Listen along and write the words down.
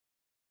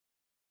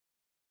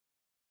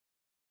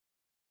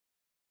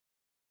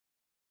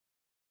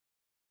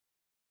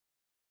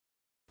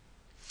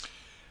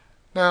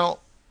Now,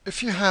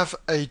 if you have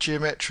a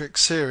geometric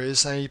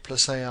series, a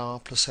plus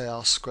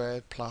ar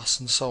squared plus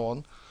and so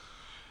on,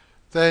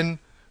 then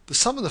the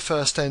sum of the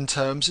first n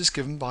terms is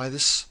given by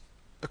this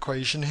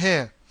equation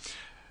here.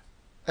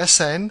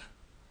 Sn,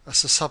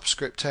 that's a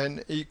subscript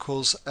n,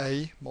 equals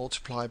a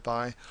multiplied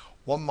by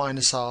 1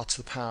 minus r to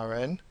the power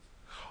n,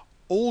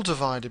 all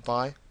divided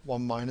by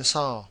 1 minus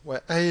r,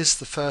 where a is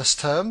the first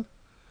term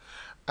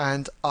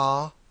and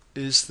r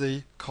is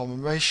the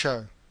common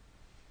ratio.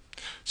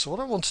 So what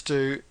I want to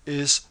do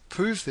is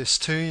prove this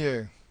to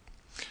you.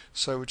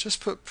 So we'll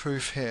just put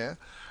proof here,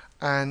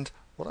 and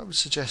what I would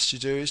suggest you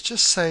do is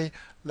just say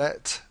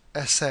let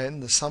Sn,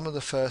 the sum of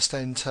the first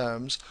n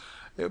terms,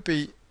 it would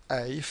be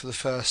a for the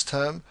first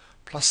term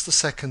plus the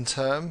second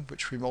term,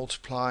 which we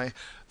multiply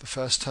the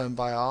first term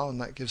by r, and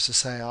that gives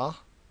us ar.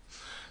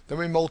 Then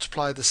we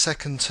multiply the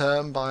second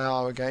term by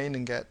r again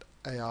and get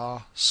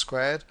ar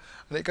squared,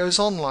 and it goes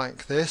on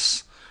like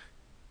this,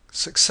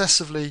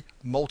 successively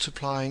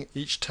multiplying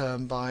each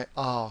term by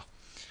r.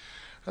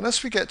 And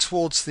as we get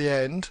towards the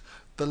end,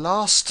 the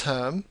last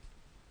term,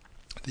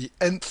 the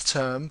nth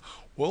term,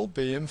 will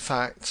be in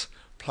fact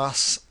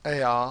plus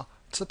ar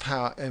to the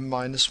power n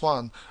minus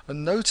 1.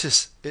 And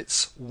notice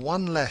it's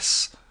one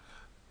less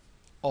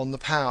on the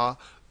power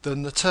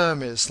than the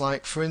term is.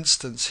 Like for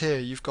instance here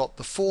you've got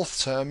the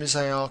fourth term is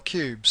ar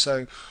cubed,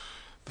 so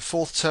the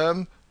fourth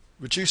term,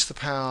 reduce the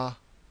power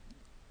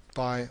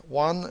by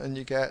 1 and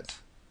you get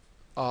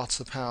r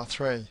to the power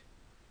 3.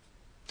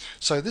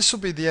 So this will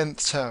be the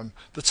nth term.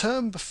 The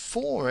term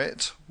before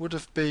it would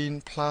have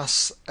been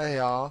plus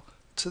ar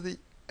to the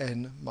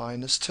n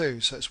minus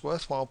 2, so it's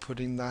worthwhile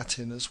putting that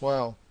in as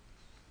well.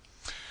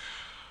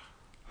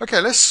 Okay,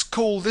 let's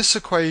call this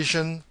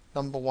equation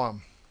number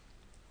 1.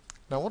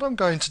 Now what I'm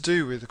going to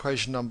do with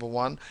equation number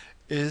 1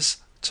 is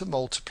to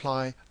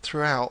multiply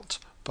throughout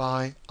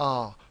by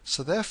r.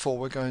 So therefore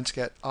we're going to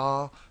get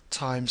r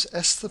times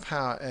s to the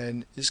power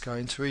n is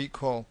going to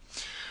equal,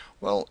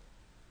 well,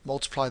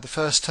 multiply the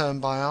first term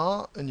by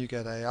r and you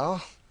get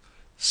ar,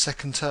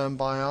 second term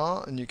by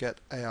r and you get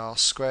ar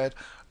squared,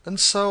 and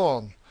so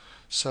on.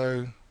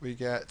 So we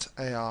get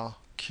ar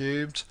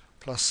cubed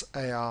plus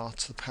ar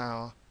to the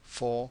power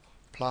 4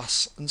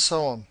 plus and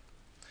so on.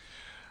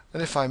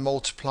 And if I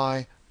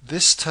multiply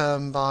this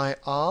term by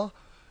r,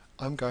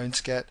 I'm going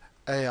to get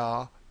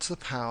ar to the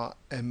power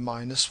n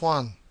minus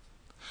 1.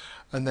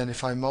 And then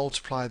if I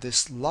multiply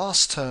this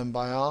last term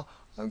by r,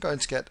 I'm going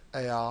to get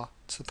ar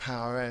to the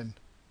power n.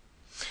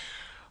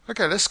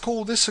 Okay, let's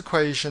call this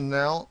equation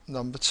now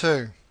number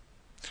 2.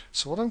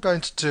 So what I'm going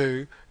to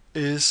do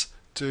is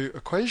do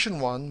equation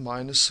 1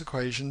 minus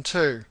equation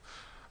 2.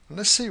 And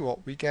let's see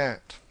what we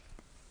get.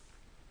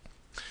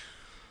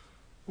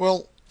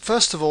 Well,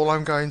 first of all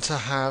I'm going to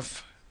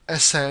have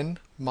Sn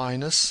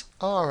minus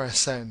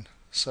Rsn.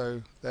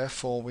 So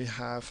therefore we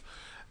have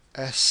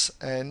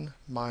Sn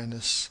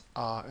minus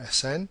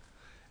Rsn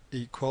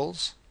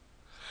equals,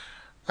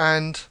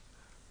 and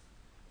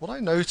what I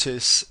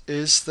notice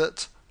is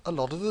that a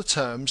lot of the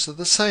terms are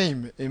the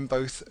same in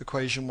both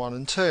equation 1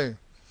 and 2.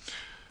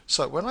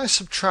 So when I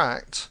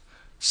subtract,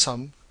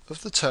 some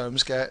of the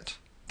terms get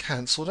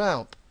cancelled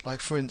out. Like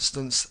for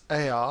instance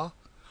ar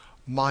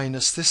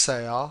minus this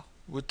ar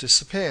would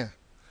disappear.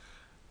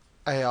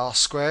 Ar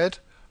squared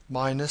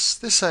minus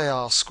this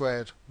ar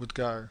squared would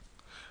go,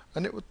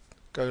 and it would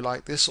go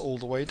like this all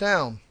the way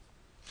down.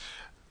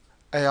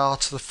 Ar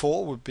to the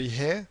 4 would be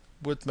here,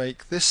 would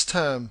make this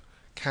term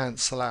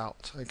cancel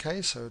out.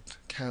 Okay, so it'd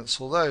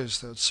cancel those,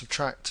 they would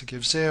subtract to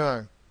give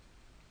 0.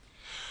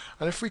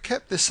 And if we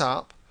kept this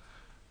up,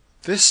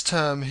 this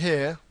term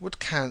here would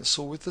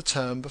cancel with the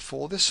term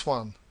before this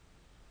one.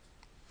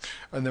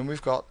 And then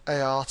we've got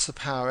ar to the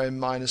power n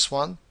minus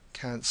 1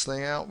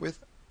 cancelling out with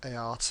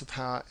ar to the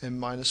power n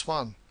minus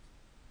 1.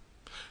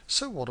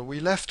 So what are we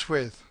left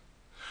with?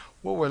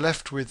 Well, we're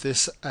left with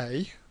this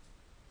a,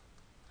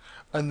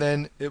 and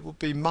then it will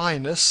be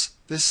minus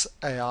this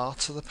ar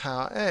to the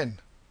power n.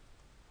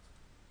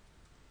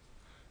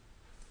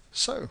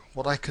 So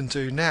what I can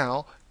do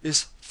now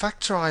is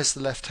factorize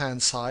the left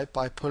hand side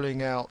by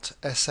pulling out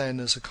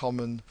Sn as a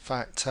common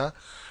factor,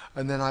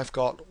 and then I've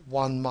got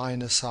 1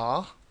 minus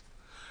r,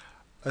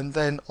 and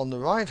then on the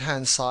right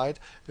hand side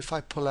if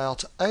I pull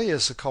out a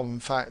as a common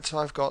factor,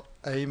 I've got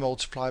a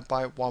multiplied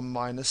by 1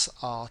 minus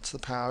r to the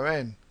power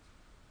n.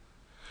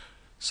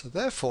 So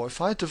therefore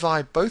if I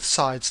divide both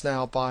sides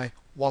now by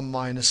 1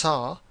 minus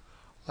r,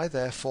 I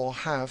therefore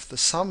have the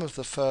sum of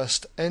the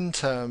first n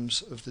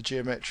terms of the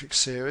geometric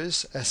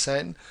series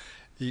Sn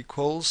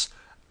equals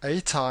a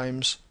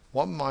times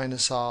 1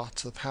 minus r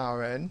to the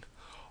power n,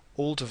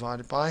 all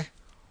divided by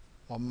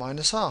 1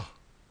 minus r.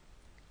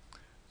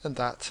 And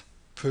that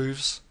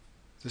proves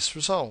this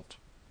result.